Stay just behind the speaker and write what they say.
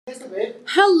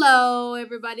Hello,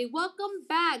 everybody. Welcome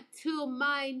back to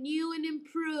my new and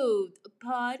improved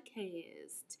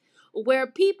podcast where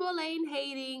people ain't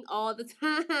hating all the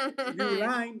time. You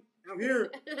lying. I'm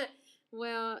here.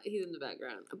 Well, he's in the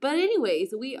background. But,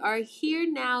 anyways, we are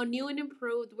here now, new and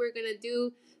improved. We're going to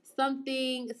do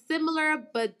something similar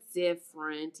but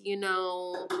different.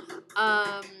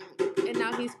 Um, and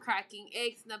now he's cracking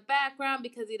eggs in the background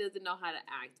because he doesn't know how to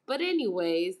act. But,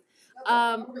 anyways,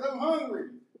 Because I'm hungry.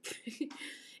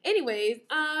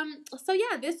 So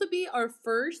yeah, this will be our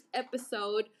first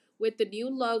episode with the new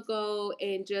logo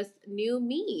and just new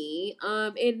me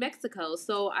in Mexico.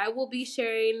 So I will be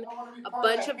sharing a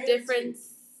bunch of different.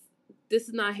 This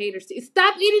is not haters.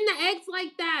 Stop eating the eggs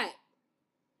like that.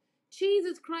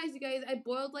 Jesus Christ, you guys! I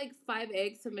boiled like 5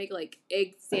 eggs to make like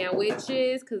egg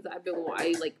sandwiches because I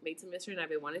like made some yesterday and I've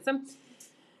been wanting some.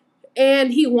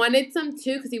 And he wanted some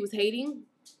too because he was hating.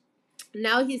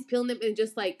 Now he's peeling them and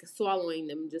just like swallowing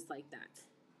them just like that.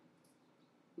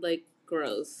 Like,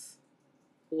 gross.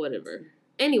 Whatever.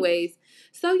 Anyways,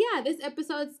 so yeah, this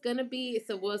episode's gonna be,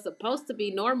 so it was supposed to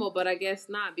be normal, but I guess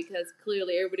not because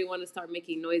clearly everybody want to start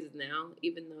making noises now,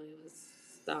 even though it was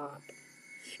stop.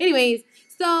 Anyways,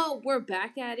 so we're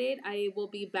back at it. I will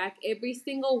be back every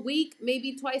single week,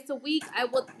 maybe twice a week. I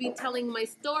will be telling my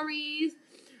stories,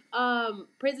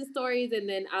 prison stories, and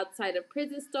then outside of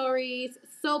prison stories.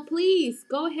 So please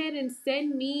go ahead and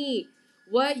send me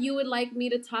what you would like me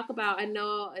to talk about. I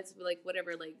know it's like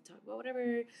whatever, like talk about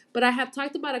whatever, but I have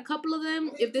talked about a couple of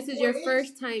them. If this is your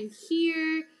first time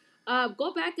here,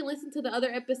 go back and listen to the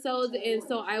other episodes, and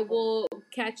so I will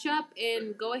catch up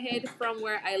and go ahead from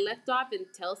where I left off and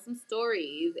tell some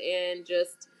stories and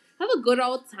just have a good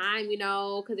old time,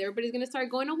 because everybody's gonna start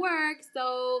going to work.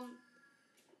 So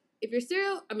if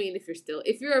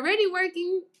you're already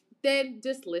working, then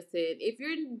just listen. If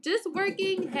you're just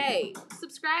working, hey,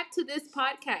 subscribe to this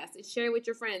podcast and share it with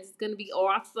your friends. It's gonna be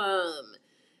awesome.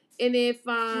 And if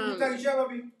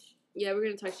yeah, we're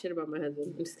gonna talk shit about my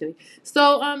husband. I'm just kidding.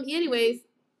 So anyways,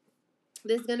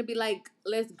 this is gonna be like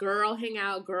let's girl hang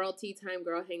out, girl tea time,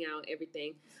 girl hang out,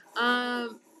 everything.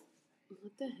 What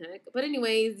the heck? But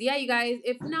anyways, yeah, you guys.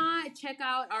 If not, check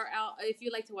out our if you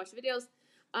like to watch videos.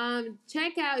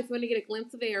 Check out if you want to get a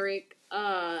glimpse of Eric,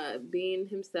 being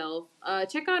himself.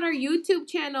 Check out our YouTube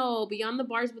channel, Beyond the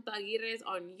Bars with the Aguirres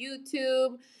on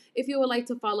YouTube. If you would like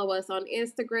to follow us on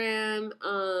Instagram,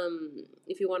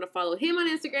 if you want to follow him on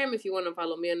Instagram, if you want to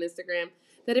follow me on Instagram,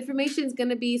 that information is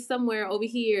gonna be somewhere over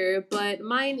here. But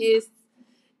mine is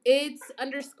it's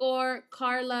underscore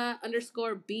Carla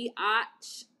underscore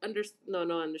Biatch no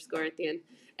underscore at the end.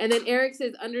 And then Eric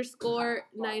says underscore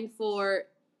 94.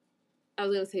 I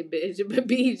was gonna say bitch, but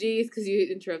BG's because you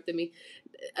interrupted me.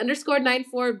 Underscore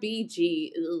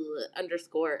 94BG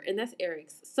underscore. And that's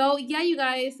Eric's. So yeah, you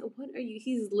guys, what are you?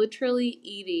 He's literally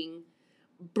eating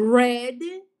bread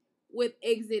with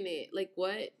eggs in it. Like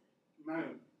what?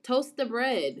 Man. Toast the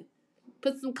bread.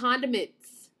 Put some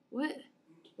condiments. What?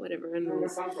 Whatever. I don't know.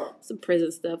 Some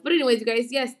prison stuff. But anyways, you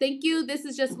guys, yes, thank you. This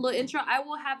is just a little intro. I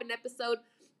will have an episode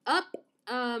up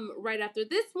right after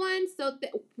this one. So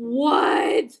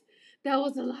what? That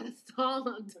was a lot of sound.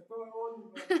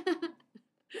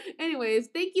 Anyways,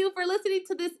 thank you for listening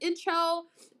to this intro.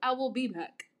 I will be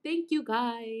back. Thank you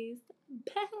guys.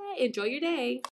 Bye. Enjoy your day.